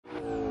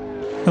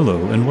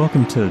Hello, and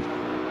welcome to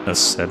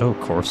Assetto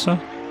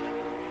Corsa?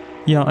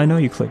 Yeah, I know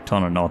you clicked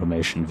on an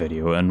automation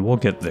video, and we'll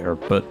get there,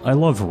 but I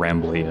love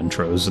rambly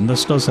intros, and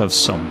this does have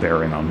some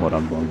bearing on what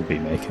I'm going to be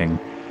making.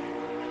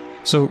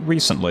 So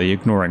recently,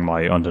 ignoring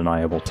my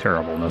undeniable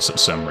terribleness at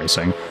sim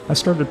racing, I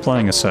started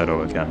playing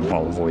Assetto again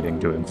while avoiding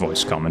doing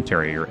voice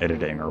commentary or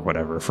editing or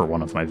whatever for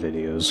one of my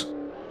videos.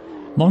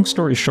 Long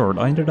story short,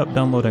 I ended up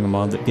downloading a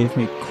mod that gave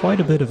me quite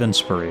a bit of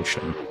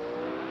inspiration.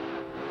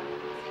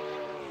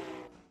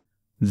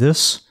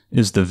 This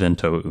is the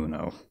Vento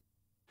Uno.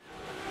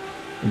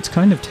 It's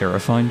kind of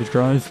terrifying to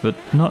drive, but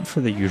not for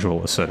the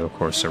usual Assetto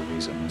Corsa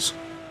reasons.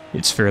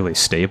 It's fairly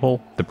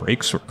stable, the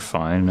brakes work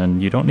fine,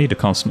 and you don't need to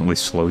constantly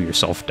slow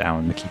yourself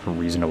down to keep a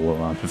reasonable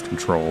amount of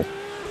control.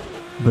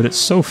 But it's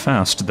so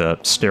fast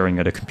that, staring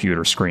at a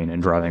computer screen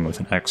and driving with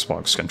an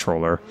Xbox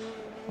controller,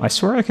 I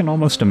swear I can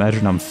almost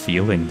imagine I'm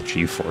feeling the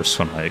G-force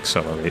when I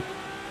accelerate.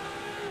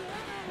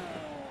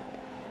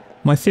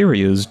 My theory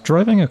is,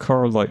 driving a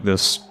car like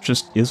this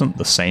just isn't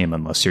the same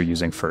unless you're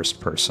using first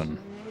person.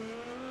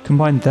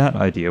 Combine that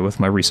idea with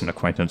my recent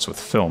acquaintance with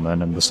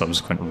Filmin and the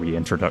subsequent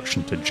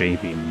reintroduction to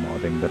jbeam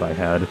modding that I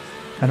had,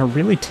 and a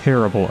really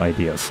terrible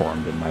idea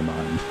formed in my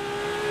mind.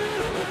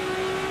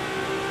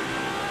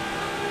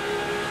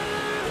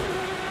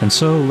 And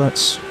so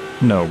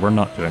no, we're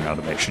not doing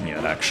automation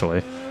yet,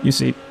 actually. You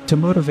see, to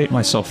motivate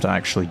myself to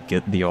actually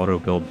get the auto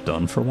build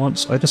done for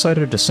once, I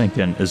decided to sink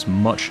in as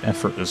much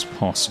effort as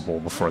possible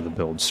before the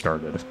build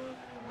started.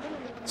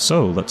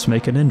 So let's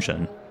make an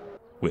engine.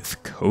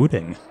 With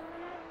coding.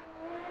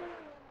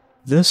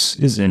 This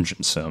is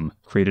Engine Sim,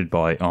 created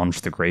by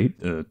Ange the Great,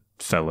 a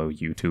fellow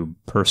YouTube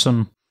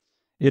person.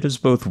 It is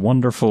both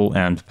wonderful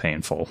and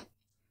painful.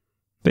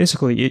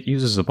 Basically, it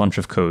uses a bunch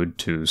of code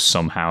to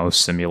somehow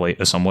simulate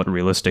a somewhat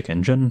realistic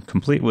engine,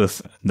 complete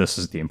with, this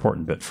is the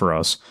important bit for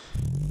us,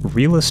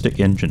 realistic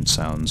engine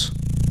sounds.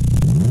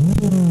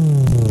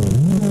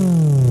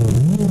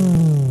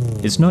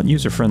 It's not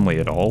user-friendly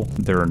at all,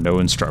 there are no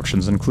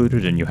instructions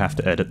included, and you have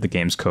to edit the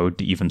game's code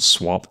to even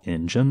swap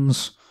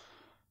engines.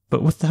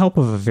 But with the help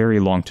of a very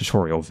long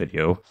tutorial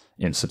video,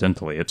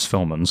 incidentally it's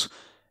Filmin's,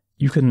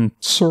 you can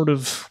sort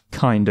of,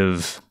 kind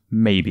of,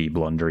 maybe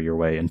blunder your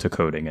way into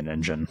coding an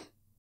engine.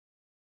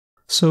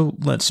 So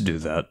let's do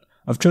that.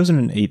 I've chosen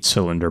an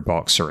 8-cylinder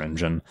boxer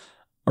engine.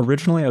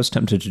 Originally I was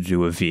tempted to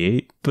do a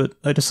V8, but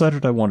I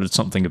decided I wanted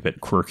something a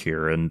bit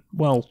quirkier, and,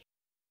 well,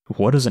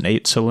 what is an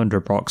 8-cylinder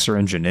boxer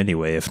engine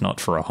anyway if not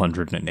for a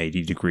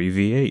 180-degree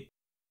V8?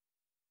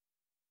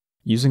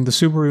 Using the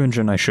Subaru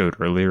engine I showed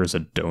earlier as a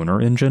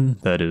donor engine,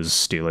 that is,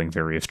 stealing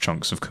various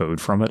chunks of code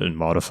from it and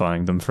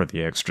modifying them for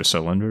the extra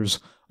cylinders,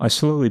 I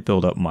slowly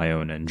build up my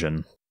own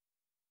engine.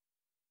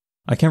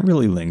 I can't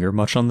really linger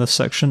much on this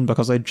section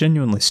because I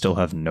genuinely still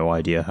have no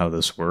idea how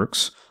this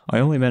works. I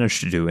only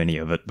managed to do any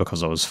of it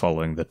because I was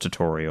following the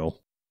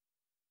tutorial.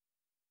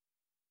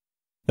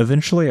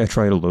 Eventually I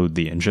try to load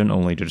the engine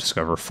only to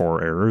discover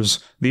 4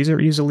 errors. These are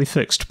easily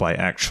fixed by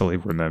actually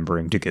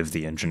remembering to give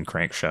the engine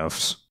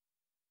crankshafts.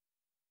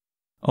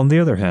 On the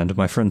other hand,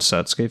 my friend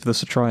Sets gave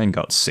this a try and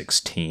got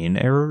 16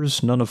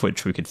 errors, none of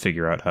which we could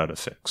figure out how to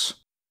fix.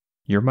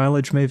 Your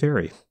mileage may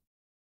vary.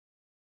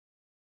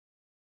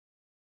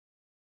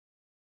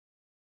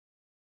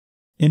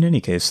 In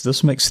any case,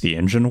 this makes the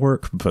engine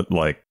work, but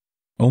like,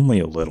 only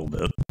a little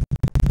bit.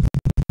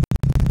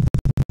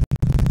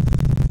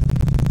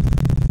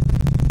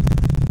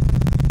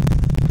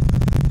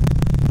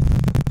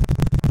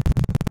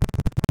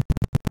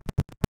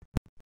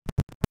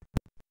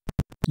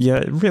 Yeah,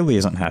 it really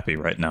isn't happy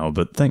right now,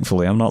 but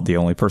thankfully I'm not the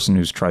only person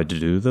who's tried to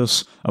do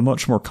this. A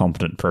much more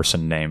competent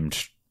person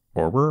named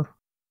Orwer?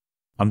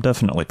 I'm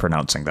definitely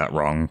pronouncing that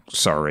wrong,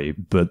 sorry,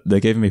 but they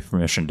gave me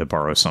permission to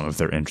borrow some of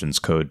their engine's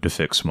code to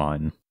fix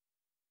mine.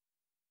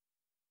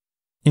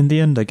 In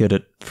the end I get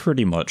it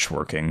pretty much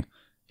working.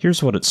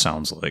 Here's what it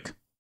sounds like.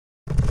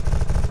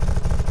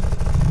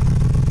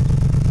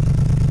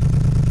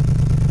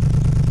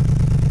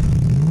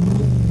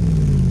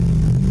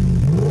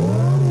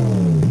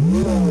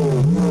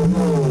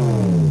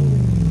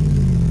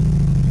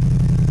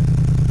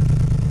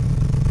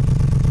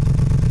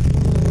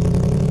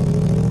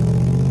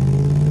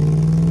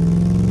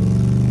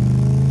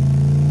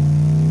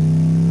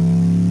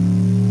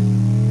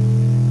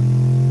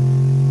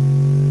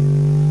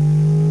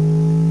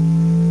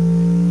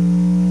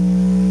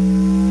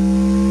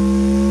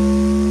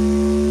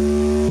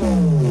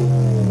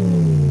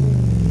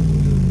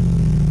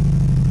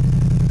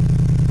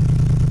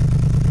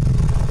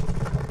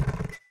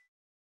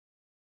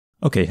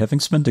 Okay, having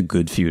spent a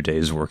good few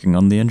days working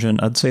on the engine,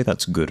 I'd say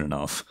that's good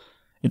enough.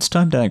 It's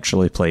time to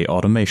actually play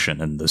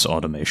automation in this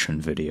automation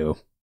video.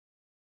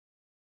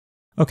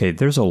 Okay,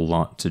 there's a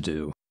lot to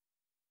do.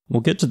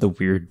 We'll get to the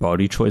weird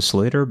body choice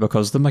later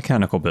because the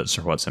mechanical bits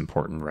are what's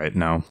important right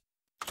now.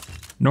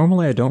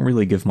 Normally I don't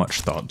really give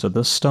much thought to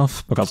this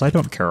stuff because I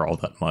don't care all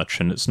that much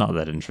and it's not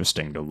that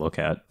interesting to look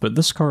at, but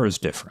this car is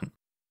different.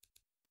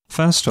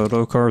 Fast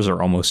auto cars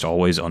are almost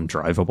always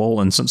undrivable,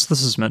 and since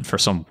this is meant for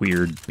some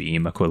weird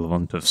beam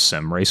equivalent of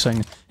sim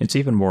racing, it's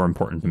even more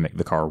important to make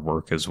the car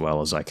work as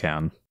well as I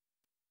can.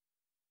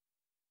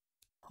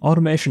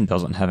 Automation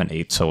doesn't have an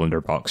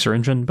 8-cylinder boxer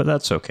engine, but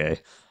that's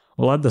okay.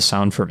 We'll add the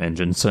sound from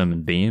engine sim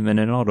and beam, and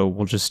in auto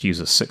we'll just use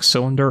a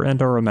 6-cylinder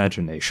and our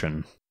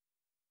imagination.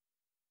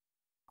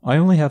 I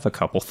only have a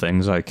couple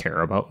things I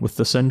care about with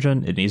this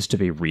engine. It needs to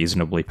be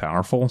reasonably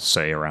powerful,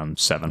 say around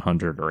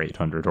 700 or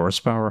 800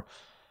 horsepower,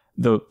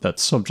 though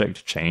that's subject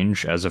to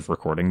change. As of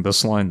recording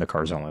this line, the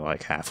car's only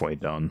like halfway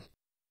done.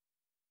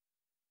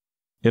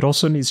 It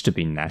also needs to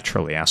be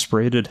naturally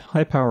aspirated.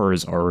 High power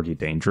is already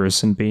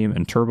dangerous in Beam,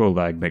 and turbo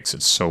lag makes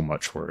it so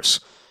much worse.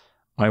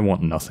 I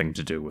want nothing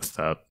to do with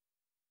that.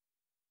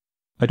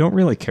 I don't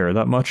really care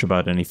that much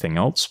about anything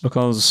else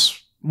because,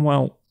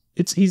 well,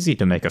 it's easy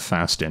to make a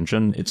fast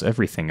engine, it's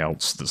everything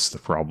else that's the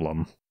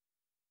problem.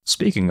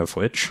 Speaking of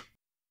which,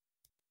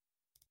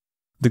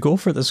 the goal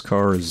for this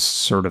car is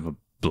sort of a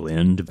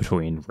blend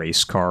between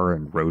race car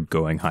and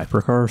road-going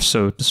hypercar,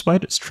 so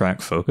despite its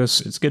track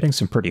focus, it's getting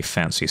some pretty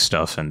fancy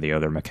stuff in the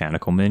other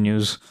mechanical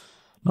menus,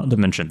 not to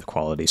mention the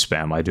quality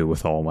spam I do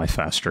with all my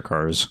faster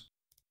cars.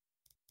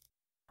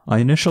 I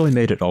initially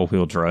made it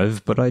all-wheel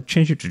drive, but I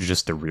changed it to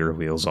just the rear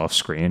wheels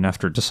off-screen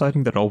after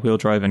deciding that all-wheel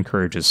drive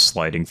encourages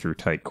sliding through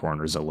tight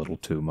corners a little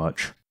too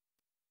much.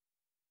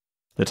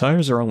 The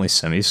tires are only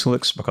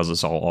semi-slicks because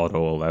it's all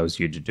auto allows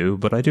you to do,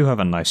 but I do have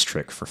a nice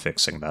trick for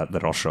fixing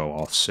that I'll show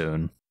off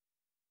soon.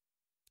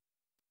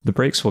 The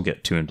brakes will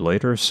get tuned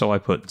later, so I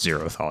put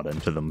zero thought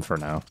into them for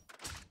now.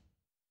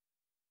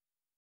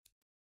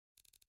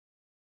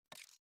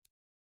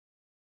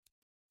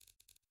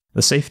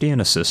 The safety and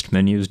assist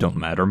menus don't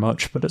matter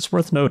much, but it's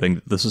worth noting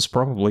that this is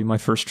probably my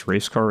first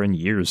race car in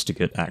years to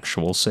get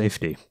actual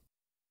safety.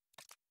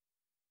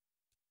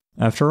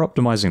 After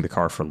optimizing the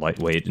car for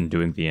lightweight and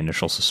doing the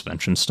initial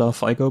suspension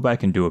stuff, I go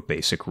back and do a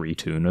basic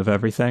retune of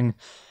everything.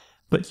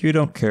 But you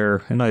don't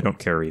care, and I don't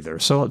care either,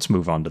 so let's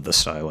move on to the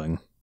styling.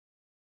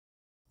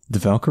 The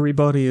Valkyrie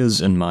body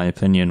is, in my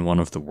opinion, one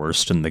of the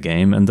worst in the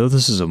game, and though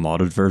this is a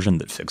modded version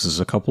that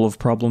fixes a couple of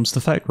problems, the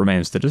fact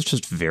remains that it's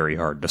just very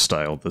hard to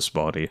style this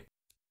body.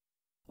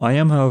 I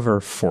am, however,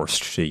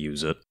 forced to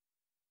use it.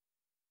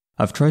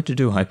 I've tried to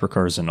do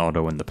hypercars in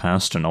auto in the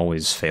past and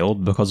always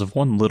failed because of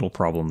one little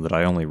problem that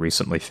I only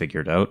recently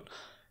figured out.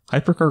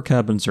 Hypercar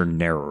cabins are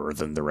narrower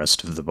than the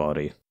rest of the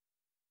body.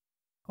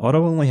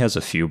 Auto only has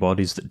a few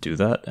bodies that do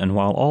that, and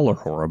while all are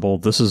horrible,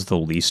 this is the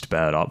least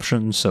bad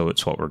option, so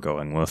it's what we're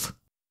going with.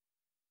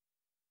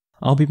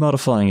 I'll be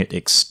modifying it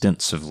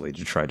extensively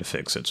to try to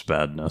fix its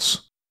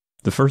badness.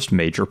 The first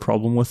major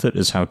problem with it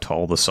is how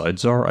tall the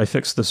sides are. I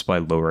fixed this by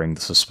lowering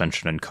the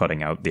suspension and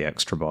cutting out the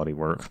extra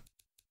bodywork.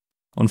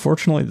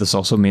 Unfortunately, this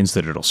also means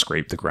that it'll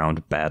scrape the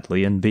ground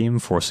badly in Beam,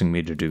 forcing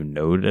me to do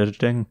node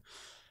editing,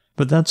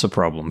 but that's a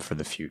problem for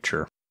the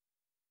future.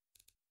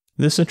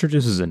 This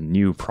introduces a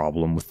new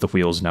problem with the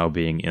wheels now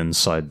being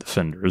inside the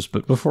fenders,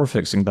 but before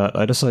fixing that,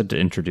 I decided to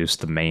introduce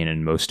the main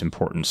and most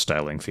important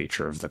styling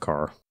feature of the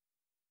car.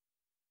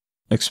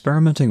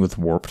 Experimenting with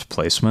warped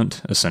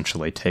placement,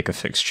 essentially take a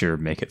fixture,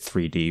 make it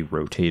 3D,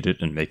 rotate it,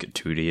 and make it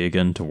 2D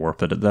again to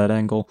warp it at that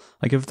angle,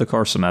 I give the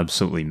car some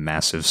absolutely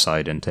massive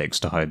side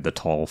intakes to hide the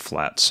tall,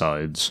 flat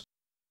sides.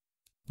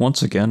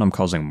 Once again, I'm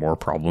causing more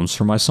problems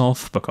for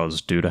myself, because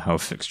due to how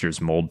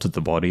fixtures mold to the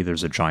body,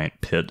 there's a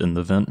giant pit in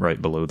the vent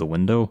right below the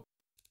window.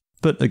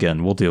 But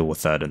again, we'll deal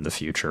with that in the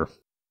future.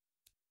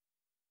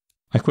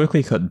 I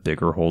quickly cut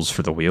bigger holes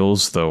for the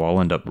wheels, though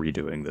I'll end up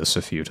redoing this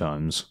a few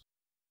times.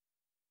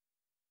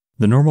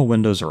 The normal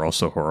windows are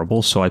also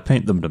horrible, so I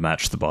paint them to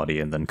match the body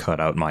and then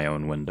cut out my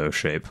own window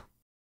shape.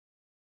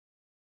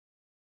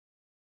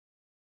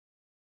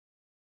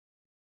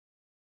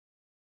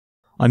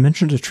 I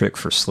mentioned a trick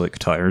for slick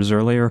tires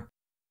earlier.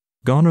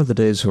 Gone are the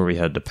days where we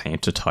had to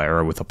paint a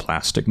tire with a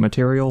plastic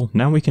material,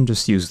 now we can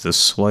just use this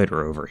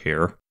slider over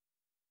here.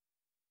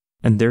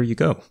 And there you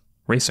go,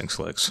 racing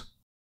slicks.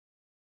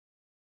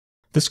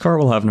 This car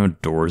will have no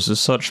doors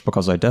as such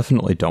because I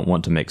definitely don't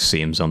want to make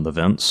seams on the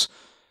vents.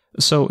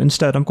 So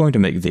instead, I'm going to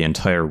make the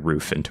entire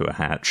roof into a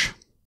hatch.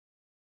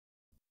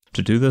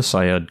 To do this,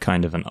 I add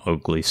kind of an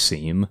ugly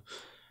seam.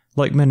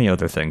 Like many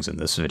other things in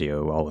this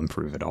video, I'll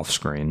improve it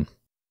off-screen.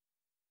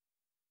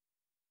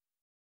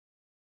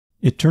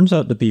 It turns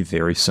out to be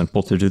very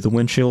simple to do the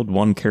windshield.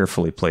 One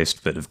carefully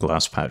placed bit of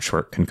glass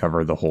patchwork can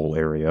cover the whole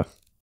area.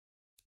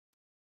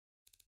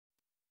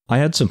 I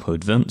add some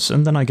hood vents,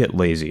 and then I get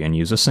lazy and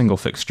use a single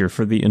fixture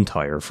for the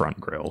entire front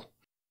grille.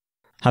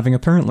 Having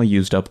apparently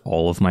used up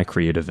all of my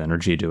creative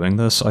energy doing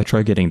this, I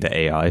try getting the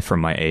AI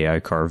from my AI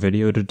car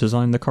video to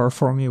design the car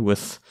for me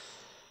with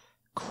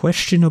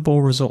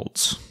questionable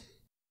results.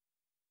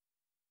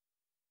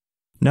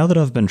 Now that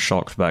I've been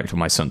shocked back to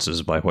my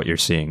senses by what you're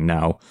seeing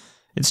now,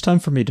 it's time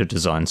for me to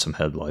design some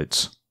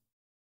headlights.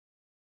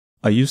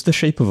 I use the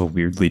shape of a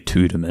weirdly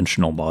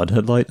two-dimensional mod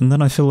headlight, and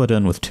then I fill it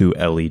in with two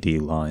LED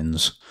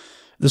lines.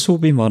 This will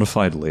be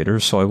modified later,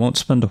 so I won't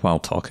spend a while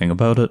talking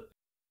about it.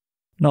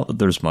 Not that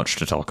there's much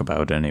to talk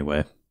about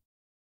anyway.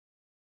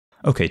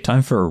 Okay,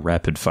 time for a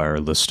rapid-fire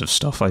list of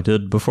stuff I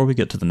did before we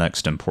get to the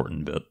next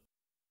important bit.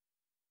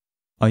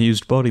 I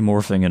used body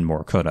morphing and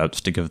more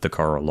cutouts to give the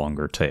car a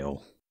longer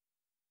tail.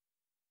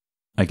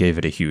 I gave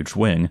it a huge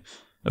wing.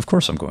 Of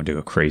course I'm going to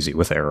go crazy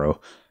with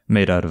aero,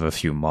 made out of a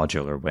few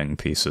modular wing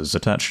pieces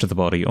attached to the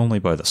body only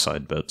by the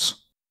side bits.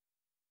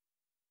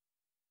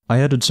 I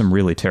added some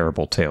really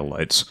terrible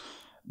taillights.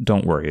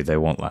 Don't worry, they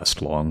won't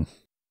last long.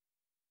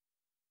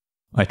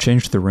 I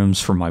changed the rims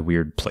from my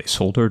weird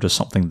placeholder to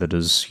something that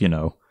is,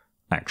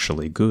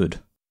 actually good.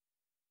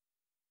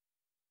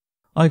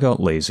 I got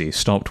lazy,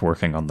 stopped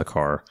working on the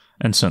car,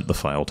 and sent the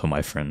file to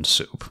my friend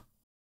Soope.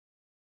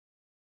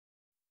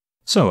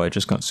 So I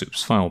just got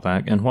Soope's file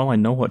back, and while I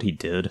know what he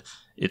did,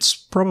 it's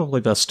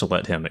probably best to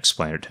let him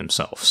explain it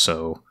himself,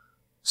 so...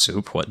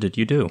 Soope, what did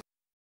you do?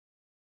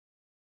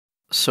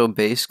 So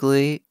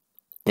basically,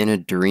 in a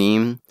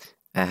dream,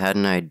 I had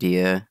an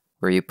idea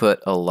where you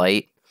put a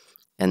light,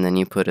 and then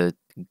you put a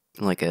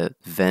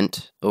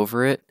vent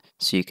over it,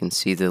 so you can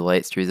see the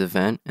light through the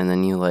vent, and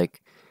then you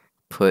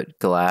put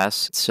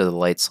glass so the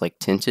light's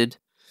tinted.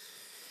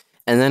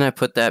 And then I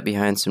put that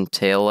behind some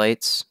tail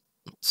lights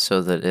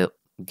so that it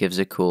gives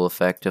a cool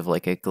effect of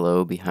a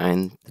glow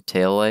behind the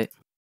tail light.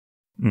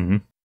 Mm-hmm.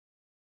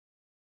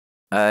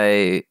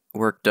 I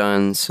worked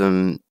on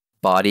some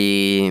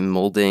body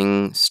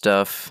molding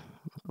stuff,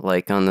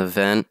 on the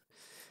vent.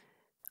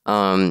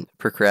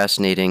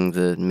 Procrastinating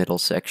the middle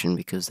section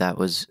because that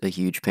was a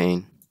huge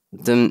pain.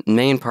 The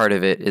main part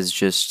of it is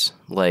just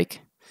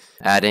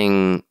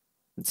adding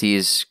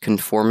these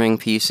conforming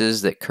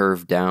pieces that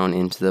curve down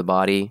into the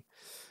body.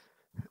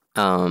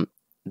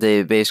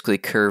 They basically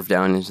curve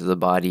down into the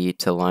body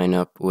to line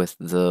up with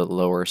the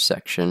lower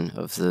section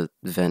of the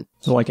vent.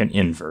 So an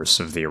inverse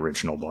of the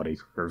original body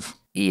curve.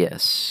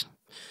 Yes.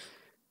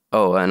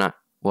 Oh, and I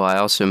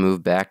also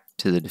moved back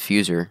to the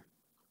diffuser.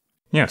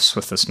 Yes,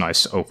 with this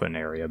nice open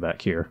area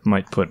back here.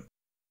 Might put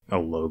a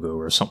logo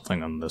or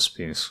something on this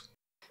piece.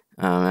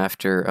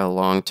 After a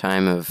long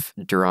time of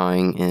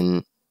drawing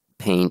in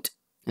paint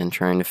and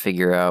trying to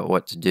figure out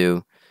what to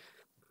do,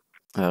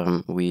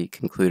 we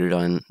concluded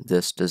on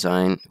this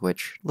design,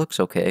 which looks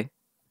okay.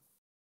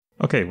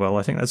 Okay, well,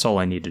 I think that's all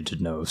I needed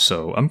to know,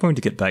 so I'm going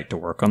to get back to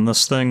work on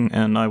this thing,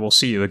 and I will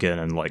see you again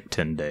in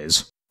 10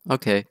 days.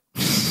 Okay.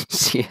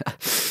 See ya.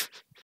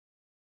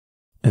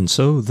 And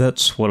so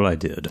that's what I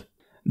did.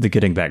 The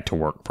getting back to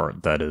work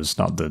part, that is,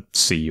 not the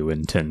see you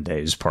in 10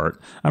 days part.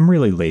 I'm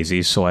really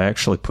lazy, so I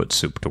actually put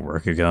Soope to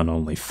work again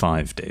only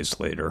 5 days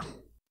later.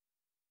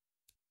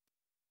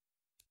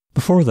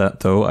 Before that,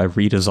 though, I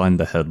redesigned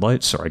the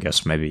headlights, or I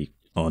guess maybe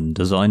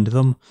undesigned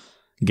them,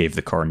 gave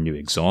the car new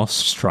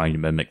exhausts, trying to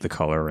mimic the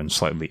color and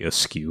slightly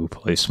askew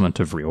placement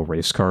of real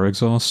race car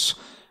exhausts,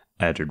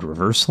 added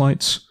reverse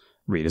lights,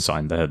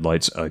 redesigned the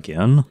headlights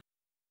again,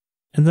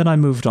 and then I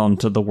moved on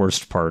to the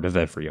worst part of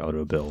every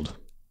auto build.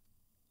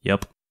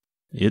 Yep,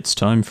 it's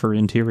time for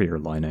interior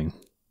lining.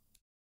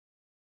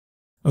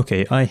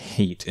 Okay, I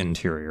hate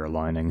interior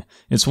lining.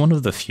 It's one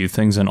of the few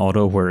things in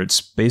auto where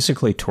it's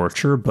basically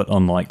torture, but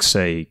unlike,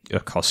 say, a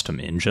custom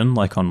engine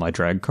like on my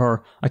drag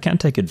car, I can't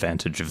take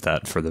advantage of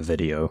that for the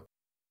video.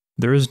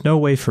 There is no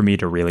way for me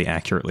to really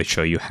accurately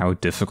show you how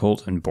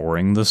difficult and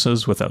boring this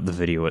is without the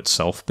video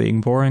itself being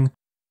boring,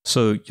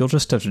 so you'll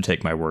just have to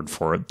take my word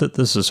for it that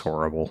this is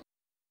horrible.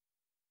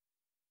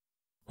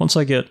 Once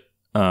I get,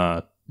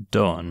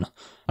 done,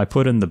 I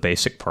put in the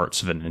basic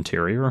parts of an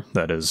interior,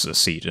 that is, a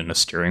seat and a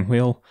steering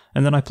wheel,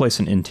 and then I place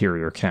an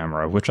interior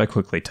camera, which I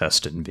quickly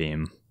test in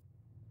Beam.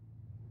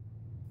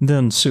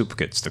 Then Soope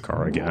gets the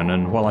car again,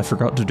 and while I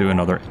forgot to do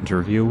another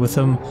interview with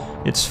him,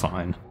 it's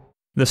fine.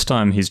 This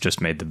time he's just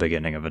made the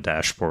beginning of a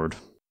dashboard.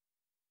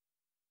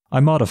 I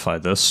modify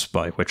this,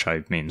 by which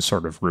I mean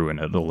sort of ruin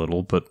it a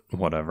little, but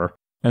whatever,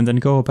 and then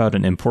go about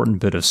an important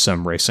bit of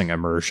sim racing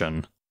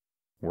immersion.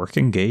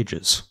 Working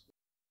gauges.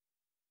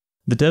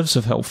 The devs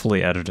have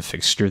helpfully added a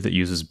fixture that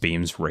uses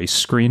Beam's race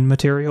screen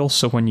material,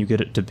 so when you get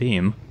it to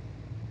Beam,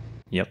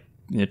 yep,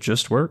 it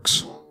just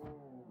works.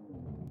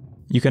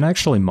 You can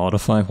actually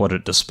modify what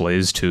it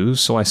displays too,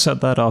 so I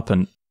set that up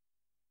and...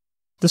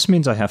 This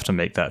means I have to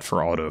make that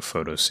for auto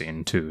photo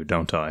scene too,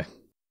 don't I?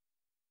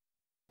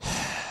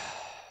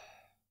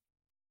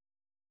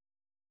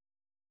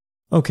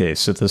 Okay,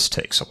 so this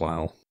takes a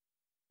while.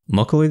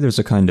 Luckily, there's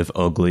a kind of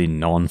ugly,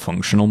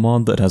 non-functional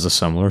mod that has a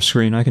similar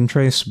screen I can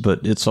trace,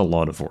 but it's a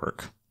lot of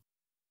work.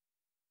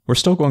 We're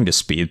still going to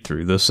speed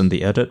through this in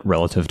the edit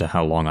relative to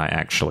how long I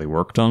actually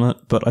worked on it,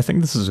 but I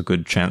think this is a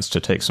good chance to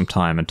take some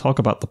time and talk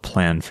about the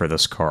plan for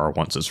this car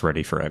once it's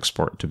ready for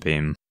export to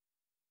Beam.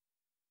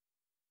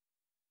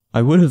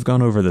 I would have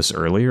gone over this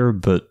earlier,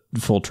 but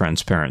full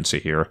transparency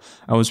here,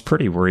 I was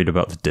pretty worried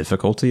about the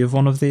difficulty of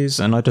one of these,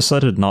 and I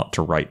decided not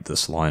to write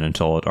this line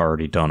until I'd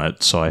already done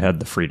it, so I had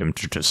the freedom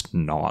to just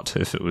not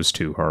if it was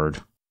too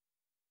hard.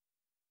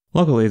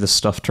 Luckily, this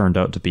stuff turned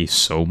out to be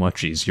so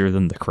much easier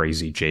than the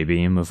crazy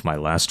jbeam of my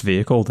last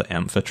vehicle, the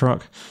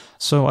Amphitruck,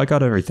 so I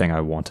got everything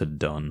I wanted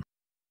done.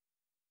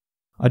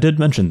 I did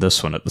mention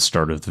this one at the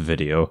start of the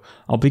video.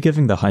 I'll be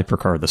giving the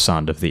hypercar the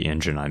sound of the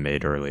engine I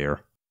made earlier.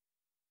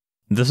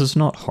 This is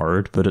not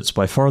hard, but it's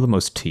by far the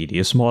most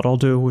tedious mod I'll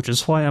do, which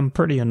is why I'm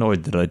pretty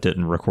annoyed that I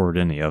didn't record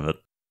any of it.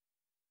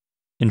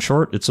 In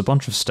short, it's a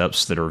bunch of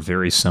steps that are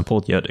very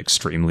simple yet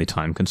extremely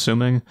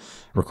time-consuming.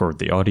 Record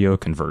the audio,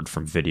 convert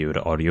from video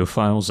to audio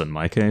files in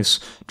my case,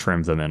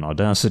 trim them in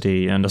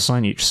Audacity, and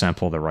assign each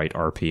sample the right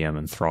RPM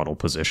and throttle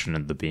position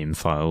in the Beam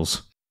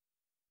files.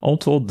 All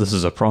told, this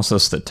is a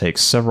process that takes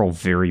several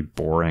very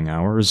boring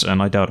hours,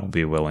 and I doubt I'll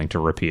be willing to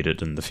repeat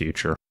it in the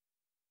future.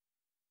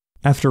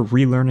 After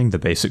relearning the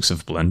basics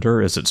of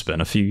Blender, as it's been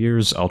a few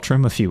years, I'll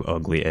trim a few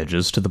ugly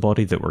edges to the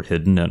body that were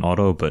hidden in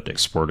Auto but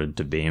exported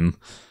to Beam.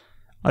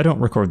 I don't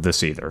record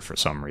this either for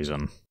some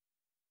reason.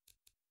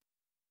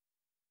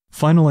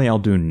 Finally, I'll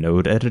do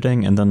node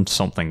editing, and then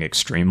something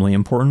extremely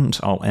important,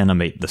 I'll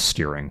animate the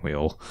steering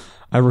wheel.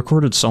 I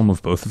recorded some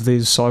of both of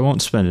these, so I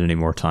won't spend any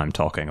more time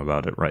talking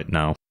about it right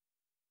now.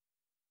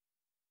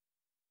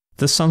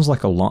 This sounds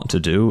like a lot to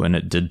do, and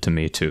it did to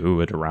me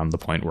too at around the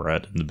point we're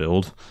at in the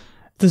build.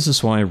 This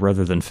is why,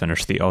 rather than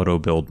finish the auto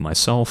build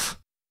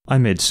myself, I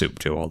made Soope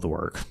do all the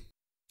work.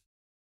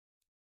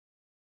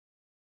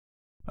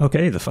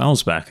 Okay, the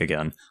file's back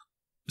again.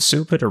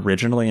 Soope had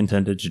originally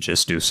intended to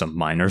just do some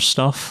minor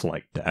stuff,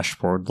 like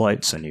dashboard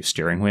lights, a new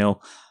steering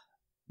wheel,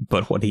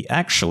 but what he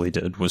actually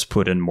did was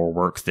put in more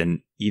work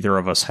than either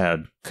of us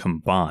had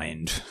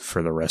combined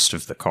for the rest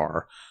of the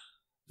car.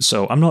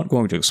 So I'm not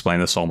going to explain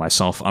this all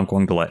myself, I'm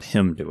going to let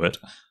him do it.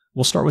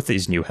 We'll start with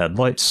these new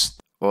headlights.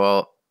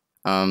 Well,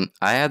 I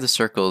had the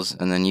circles,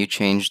 and then you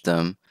changed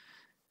them,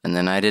 and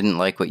then I didn't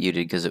like what you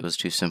did because it was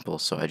too simple,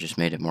 so I just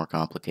made it more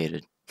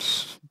complicated.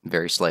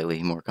 Very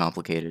slightly more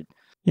complicated.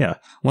 Yeah,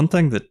 one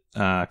thing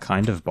that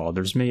kind of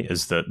bothers me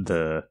is that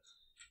the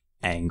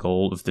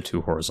angle of the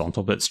two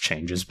horizontal bits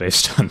changes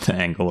based on the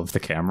angle of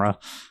the camera,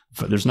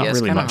 but there's not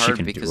really much you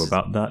can do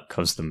about that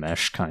because the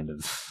mesh kind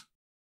of...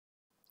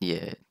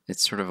 Yeah,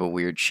 it's sort of a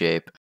weird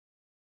shape.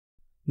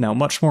 Now,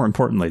 much more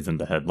importantly than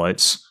the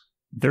headlights,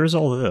 there's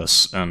all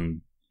this,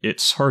 and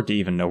it's hard to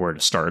even know where to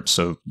start,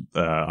 so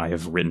I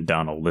have written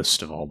down a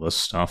list of all this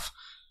stuff.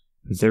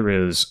 There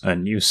is a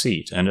new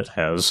seat, and it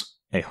has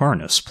a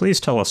harness. Please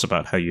tell us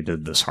about how you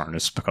did this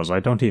harness, because I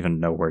don't even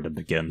know where to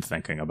begin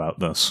thinking about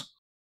this.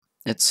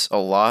 It's a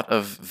lot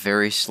of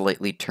very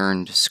slightly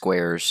turned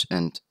squares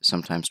and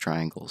sometimes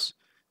triangles.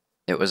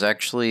 It was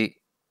actually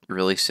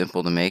really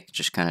simple to make,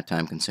 just kind of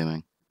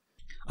time-consuming.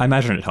 I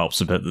imagine it helps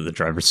a bit that the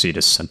driver's seat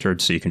is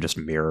centered, so you can just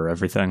mirror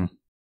everything.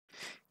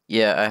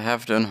 Yeah, I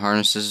have done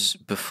harnesses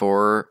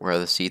before where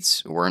the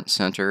seats weren't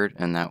centered,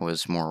 and that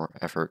was more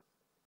effort.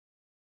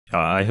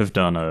 I have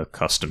done a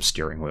custom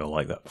steering wheel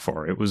like that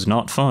before. It was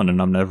not fun,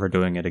 and I'm never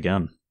doing it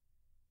again.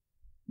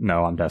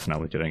 No, I'm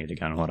definitely doing it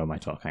again. What am I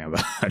talking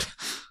about?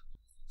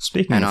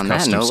 Speaking of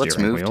custom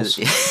steering wheels...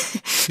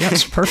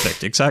 Yes,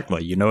 perfect,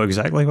 exactly. You know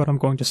exactly what I'm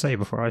going to say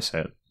before I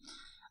say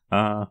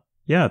it.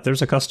 Yeah,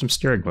 there's a custom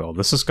steering wheel.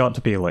 This has got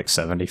to be like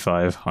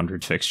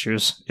 7,500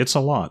 fixtures. It's a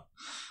lot.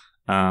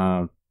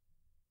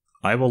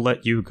 I will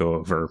let you go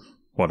over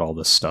what all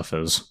this stuff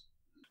is.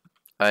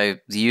 I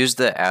used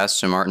the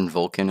Aston Martin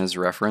Vulcan as a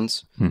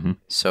reference,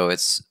 so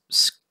it's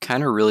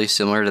kind of really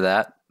similar to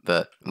that,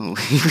 but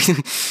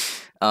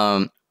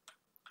I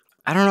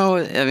don't know.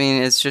 I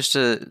mean, it's just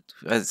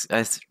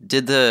I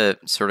did the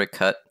sort of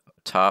cut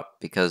top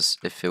because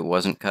if it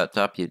wasn't cut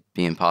top, it'd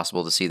be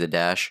impossible to see the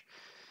dash.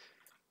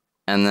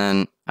 And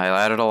then I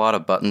added a lot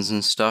of buttons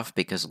and stuff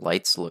because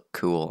lights look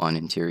cool on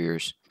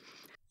interiors.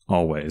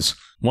 Always.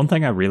 One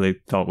thing I really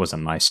thought was a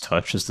nice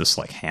touch is this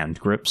like hand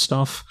grip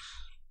stuff.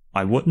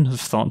 I wouldn't have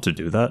thought to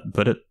do that,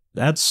 but it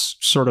adds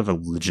sort of a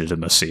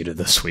legitimacy to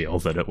this wheel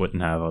that it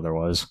wouldn't have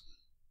otherwise.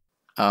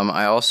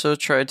 I also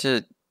tried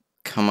to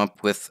come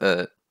up with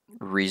a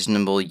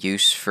reasonable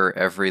use for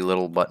every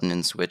little button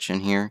and switch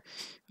in here.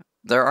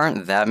 There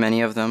aren't that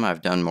many of them.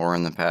 I've done more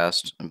in the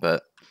past,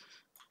 but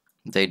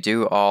they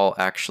do all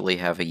actually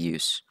have a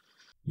use.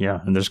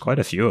 Yeah, and there's quite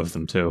a few of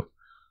them too.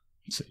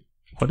 Let's see.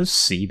 What is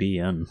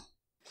CBN?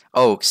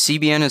 Oh,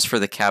 CBN is for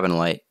the cabin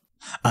light.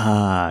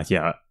 Ah,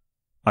 yeah.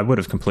 I would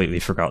have completely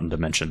forgotten to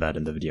mention that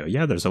in the video.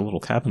 Yeah, there's a little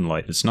cabin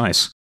light. It's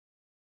nice.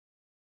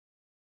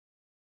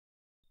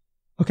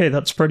 Okay,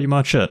 that's pretty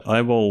much it.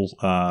 I will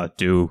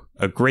do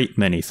a great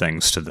many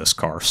things to this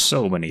car.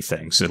 So many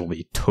things. It'll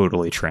be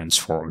totally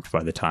transformed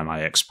by the time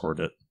I export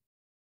it.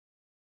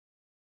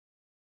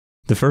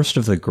 The first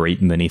of the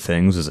great many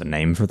things is a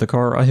name for the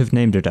car. I have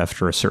named it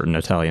after a certain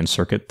Italian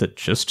circuit that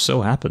just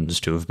so happens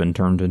to have been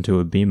turned into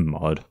a Beam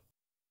mod.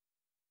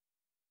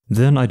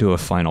 Then I do a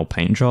final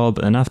paint job,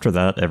 and after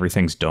that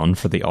everything's done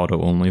for the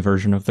auto-only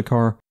version of the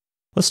car.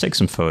 Let's take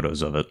some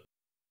photos of it.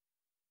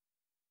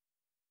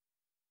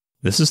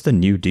 This is the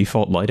new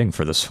default lighting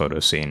for this photo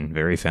scene,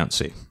 very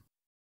fancy.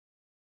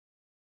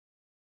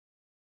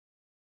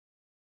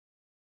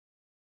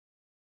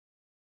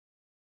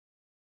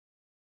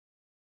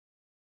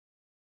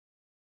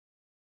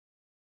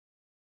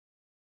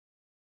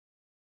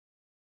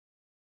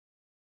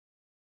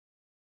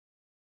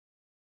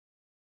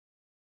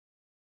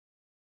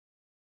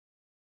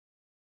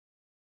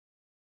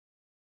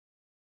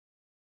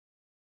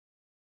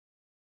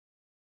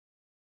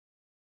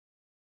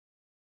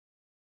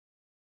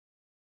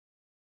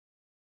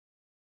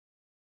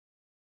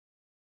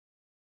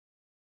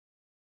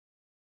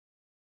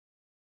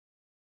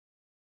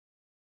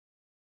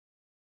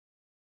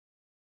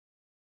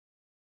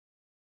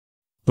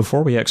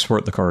 Before we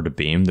export the car to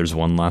Beam, there's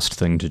one last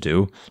thing to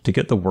do. To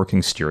get the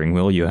working steering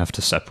wheel, you have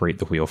to separate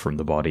the wheel from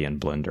the body in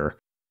Blender.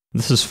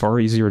 This is far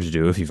easier to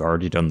do if you've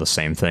already done the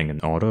same thing in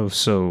Auto,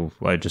 so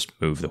I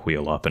just move the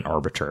wheel up an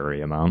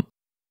arbitrary amount.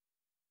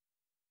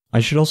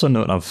 I should also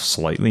note I've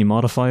slightly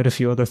modified a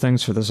few other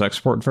things for this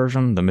export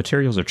version. The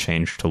materials are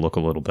changed to look a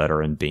little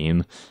better in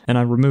Beam, and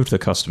I removed the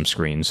custom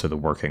screen so the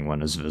working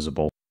one is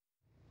visible.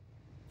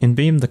 In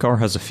Beam, the car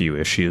has a few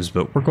issues,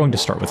 but we're going to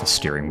start with the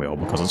steering wheel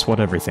because it's what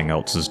everything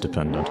else is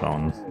dependent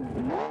on.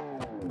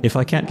 If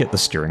I can't get the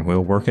steering wheel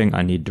working,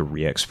 I need to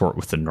re-export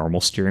with the normal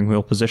steering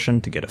wheel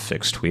position to get a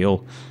fixed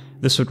wheel.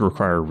 This would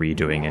require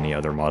redoing any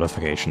other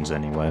modifications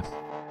anyway.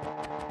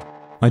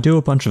 I do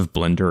a bunch of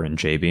Blender and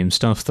jbeam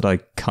stuff that I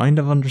kind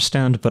of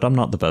understand, but I'm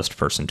not the best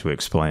person to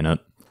explain it.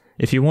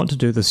 If you want to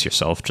do this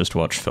yourself, just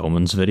watch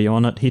Philman's video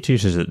on it, he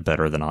teaches it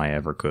better than I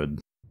ever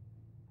could.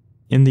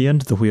 In the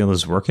end, the wheel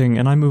is working,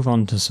 and I move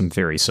on to some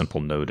very simple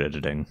node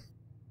editing.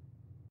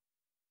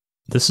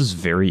 This is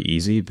very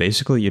easy.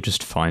 Basically, you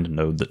just find a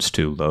node that's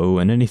too low,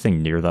 and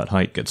anything near that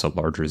height gets a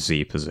larger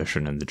Z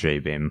position in the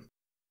jbeam.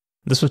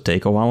 This would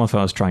take a while if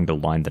I was trying to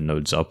line the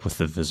nodes up with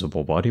the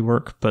visible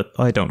bodywork, but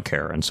I don't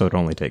care, and so it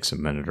only takes a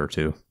minute or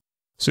two.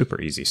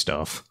 Super easy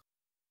stuff.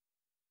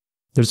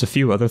 There's a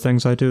few other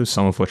things I do,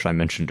 some of which I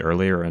mentioned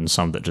earlier, and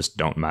some that just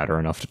don't matter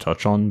enough to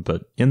touch on,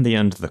 but in the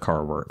end, the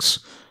car works.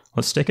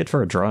 Let's take it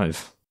for a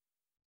drive.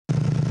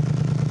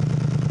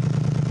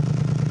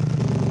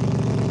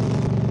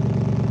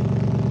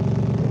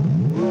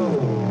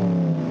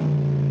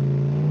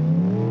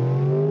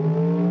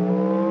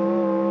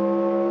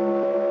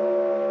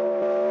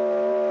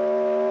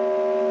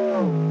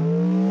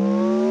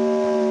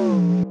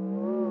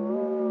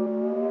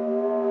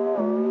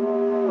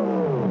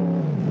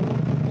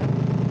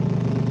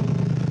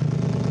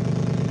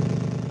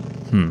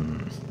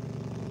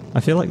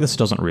 I feel like this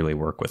doesn't really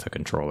work with a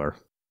controller.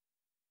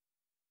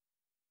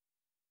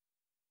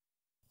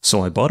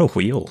 So I bought a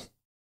wheel.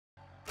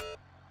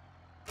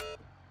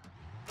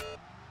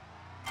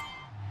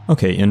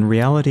 Okay, in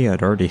reality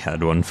I'd already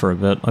had one for a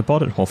bit. I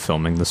bought it while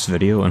filming this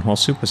video, and while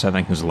Soope was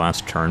having his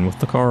last turn with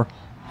the car,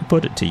 I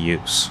put it to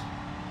use.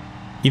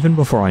 Even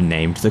before I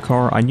named the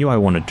car, I knew I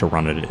wanted to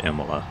run it at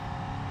Imola.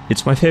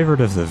 It's my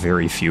favorite of the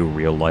very few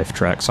real-life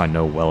tracks I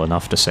know well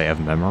enough to say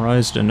I've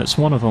memorized, and it's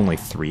one of only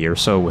 3 or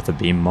so with a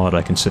Beam mod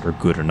I consider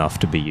good enough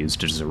to be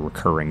used as a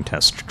recurring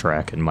test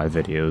track in my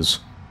videos.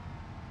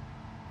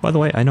 By the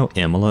way, I know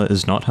Imola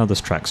is not how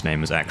this track's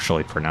name is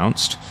actually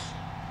pronounced.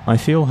 I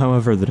feel,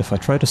 however, that if I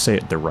try to say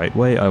it the right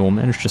way, I will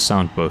manage to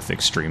sound both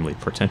extremely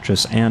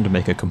pretentious and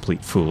make a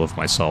complete fool of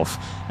myself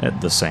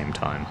at the same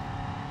time.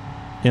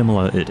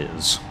 Imola it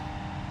is.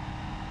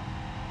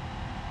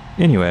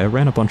 Anyway, I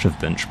ran a bunch of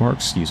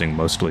benchmarks using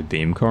mostly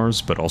Beam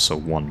cars, but also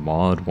one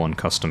mod, one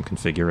custom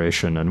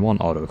configuration, and one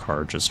auto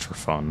car just for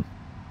fun.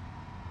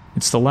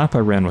 It's the lap I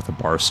ran with a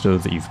Barstow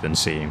that you've been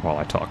seeing while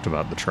I talked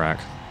about the track.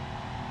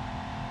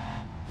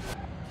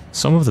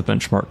 Some of the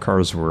benchmark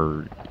cars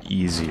were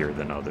easier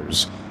than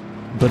others,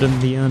 but in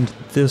the end,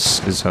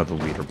 this is how the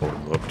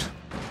leaderboard looked.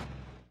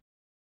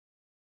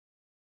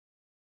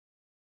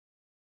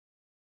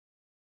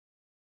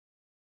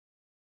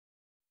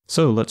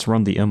 So let's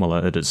run the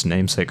Imola at its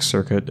namesake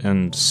circuit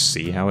and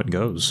see how it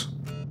goes.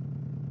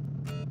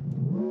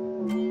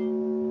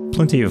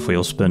 Plenty of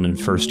wheel spin in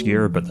first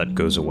gear, but that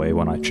goes away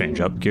when I change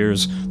up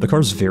gears. The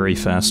car's very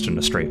fast in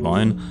a straight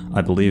line.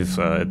 I believe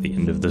at the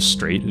end of this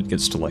straight it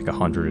gets to like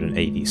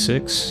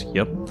 186,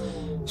 yep.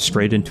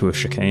 Straight into a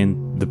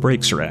chicane. The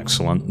brakes are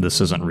excellent,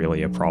 this isn't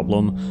really a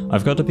problem.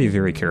 I've got to be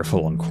very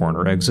careful on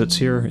corner exits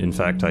here. In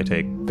fact, I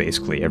take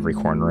basically every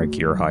corner a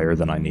gear higher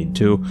than I need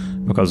to,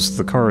 because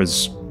the car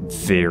is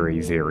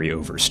very, very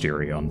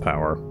oversteery on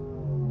power.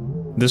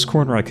 This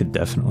corner I could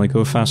definitely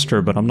go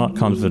faster, but I'm not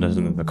confident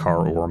in the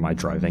car or my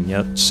driving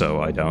yet,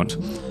 so I don't.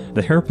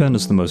 The hairpin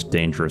is the most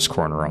dangerous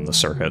corner on the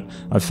circuit.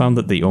 I've found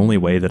that the only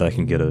way that I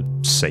can get a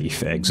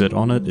safe exit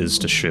on it is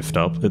to shift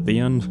up at the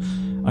end.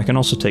 I can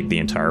also take the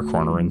entire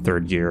corner in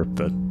third gear,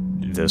 but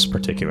this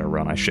particular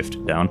run I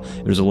shifted down.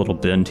 There's a little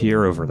bend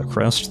here over the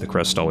crest. The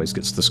crest always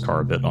gets this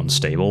car a bit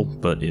unstable,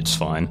 but it's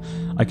fine.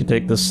 I can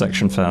take this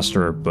section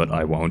faster, but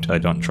I won't. I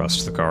don't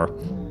trust the car.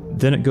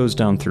 Then it goes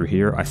down through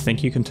here. I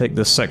think you can take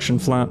this section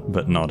flat,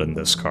 but not in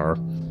this car.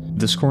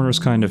 This corner's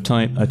kind of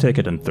tight. I take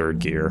it in third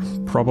gear.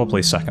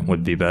 Probably second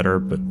would be better,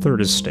 but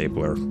third is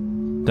stabler.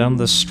 Down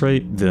this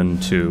straight, then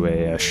to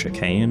a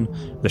chicane.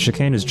 The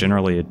chicane is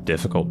generally a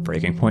difficult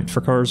braking point for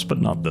cars, but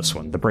not this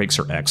one. The brakes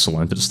are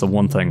excellent. It's the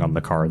one thing on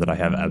the car that I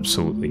have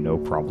absolutely no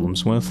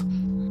problems with.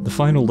 The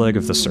final leg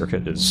of the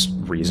circuit is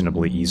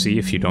reasonably easy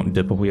if you don't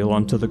dip a wheel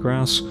onto the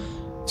grass.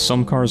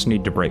 Some cars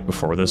need to brake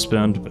before this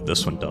bend, but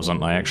this one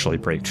doesn't. I actually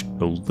braked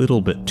a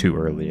little bit too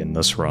early in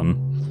this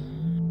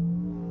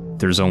run.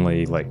 There's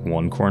only like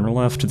one corner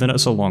left, then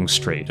it's a long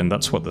straight, and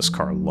that's what this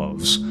car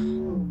loves.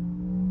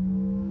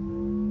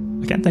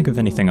 I can't think of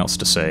anything else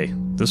to say.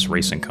 This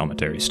racing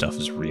commentary stuff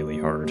is really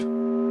hard.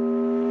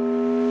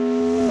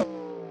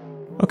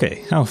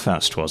 Okay, how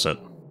fast was it?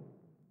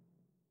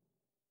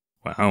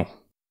 Wow.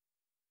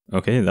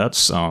 Okay,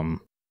 that's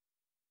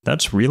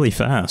really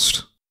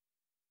fast.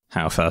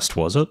 How fast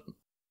was it?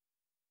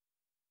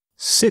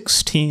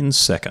 16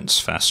 seconds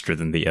faster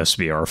than the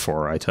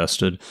SBR4 I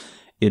tested.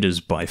 It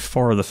is by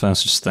far the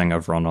fastest thing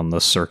I've run on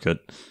this circuit.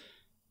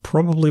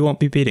 Probably won't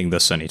be beating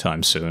this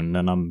anytime soon,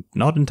 and I'm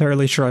not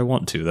entirely sure I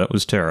want to. That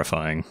was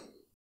terrifying.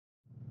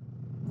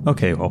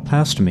 Okay, well,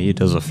 past me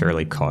does a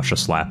fairly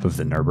cautious lap of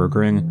the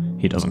Nürburgring.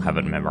 He doesn't have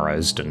it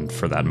memorized, and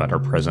for that matter,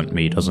 present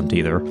me doesn't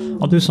either.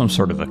 I'll do some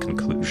sort of a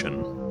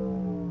conclusion.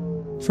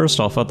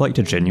 First off, I'd like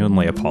to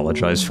genuinely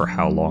apologize for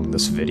how long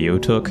this video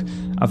took.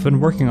 I've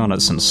been working on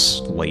it since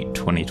late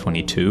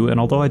 2022, and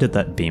although I did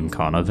that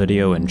BeamNG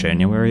video in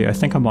January, I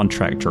think I'm on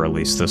track to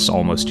release this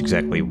almost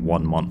exactly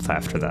 1 month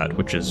after that,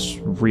 which is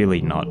really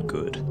not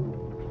good.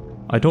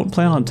 I don't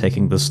plan on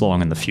taking this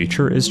long in the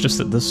future, it's just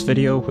that this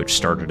video, which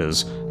started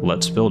as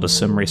let's build a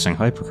sim racing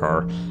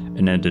hypercar,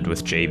 and ended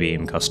with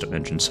jbeam, custom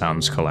engine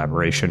sounds,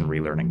 collaboration,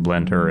 relearning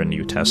Blender, a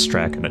new test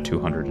track, and a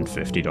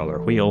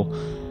 $250 wheel,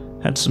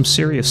 had some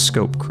serious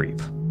scope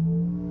creep.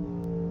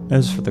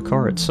 As for the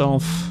car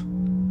itself,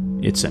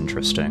 it's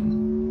interesting.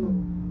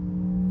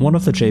 One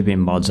of the jbeam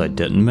mods I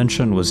didn't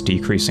mention was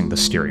decreasing the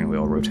steering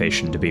wheel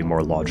rotation to be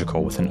more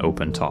logical with an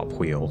open top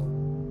wheel.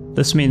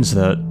 This means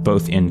that,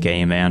 both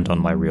in-game and on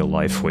my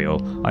real-life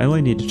wheel, I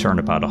only need to turn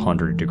about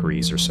 100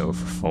 degrees or so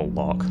for full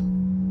lock.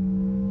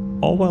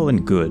 All well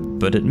and good,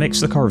 but it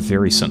makes the car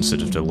very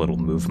sensitive to little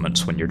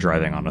movements when you're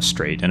driving on a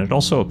straight, and it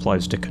also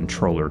applies to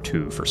controller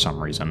too for some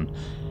reason.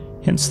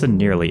 Hence the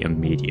nearly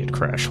immediate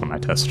crash when I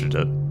tested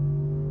it.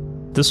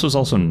 This was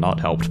also not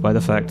helped by the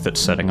fact that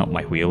setting up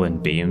my wheel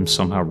in Beam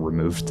somehow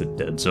removed the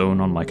dead zone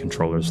on my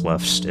controller's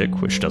left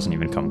stick, which doesn't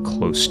even come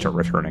close to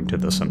returning to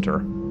the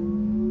center.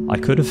 I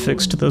could have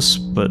fixed this,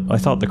 but I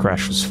thought the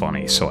crash was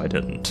funny, so I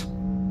didn't.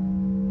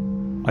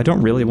 I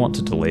don't really want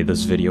to delay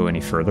this video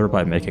any further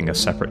by making a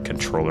separate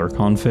controller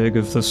config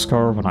of this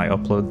car when I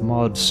upload the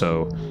mod,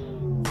 so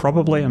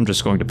probably I'm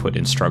just going to put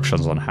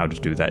instructions on how to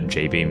do that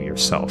jbeam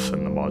yourself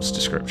in the mod's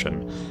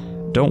description.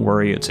 Don't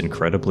worry, it's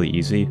incredibly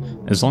easy.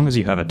 As long as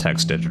you have a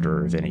text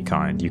editor of any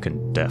kind, you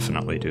can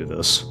definitely do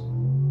this.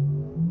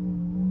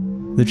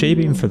 The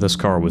jbeam for this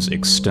car was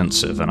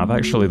extensive, and I've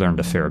actually learned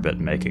a fair bit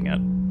making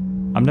it.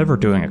 I'm never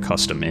doing a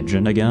custom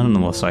engine again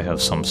unless I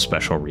have some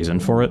special reason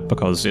for it,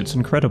 because it's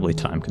incredibly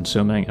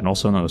time-consuming and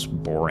also the most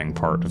boring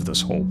part of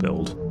this whole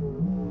build.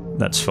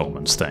 That's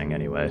Filman's thing,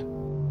 anyway.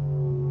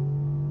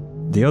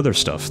 The other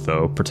stuff,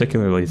 though,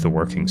 particularly the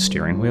working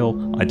steering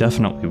wheel, I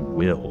definitely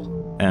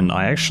will, and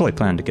I actually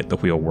plan to get the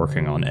wheel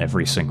working on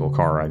every single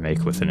car I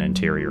make with an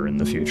interior in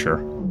the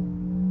future.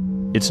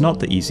 It's not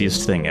the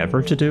easiest thing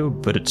ever to do,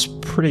 but it's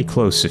pretty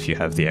close if you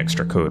have the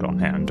extra code on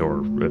hand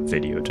or a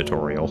video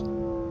tutorial.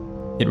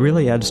 It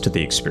really adds to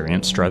the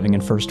experience driving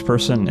in first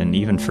person, and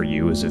even for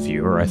you as a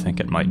viewer I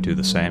think it might do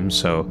the same,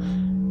 so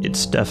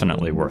it's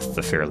definitely worth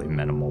the fairly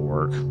minimal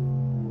work.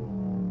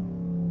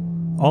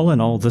 All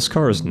in all, this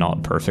car is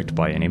not perfect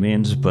by any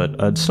means,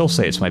 but I'd still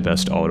say it's my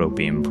best auto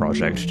beam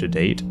project to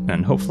date,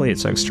 and hopefully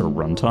it's extra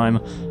runtime.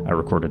 I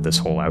recorded this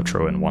whole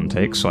outro in one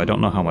take, so I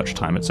don't know how much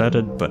time it's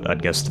added, but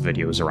I'd guess the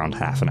video is around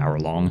half an hour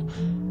long.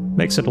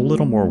 Makes it a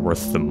little more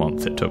worth the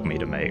month it took me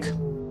to make.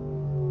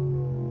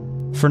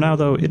 For now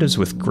though, it is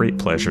with great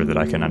pleasure that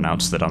I can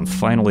announce that I'm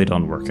finally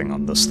done working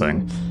on this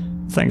thing.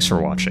 Thanks for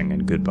watching,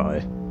 and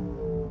goodbye.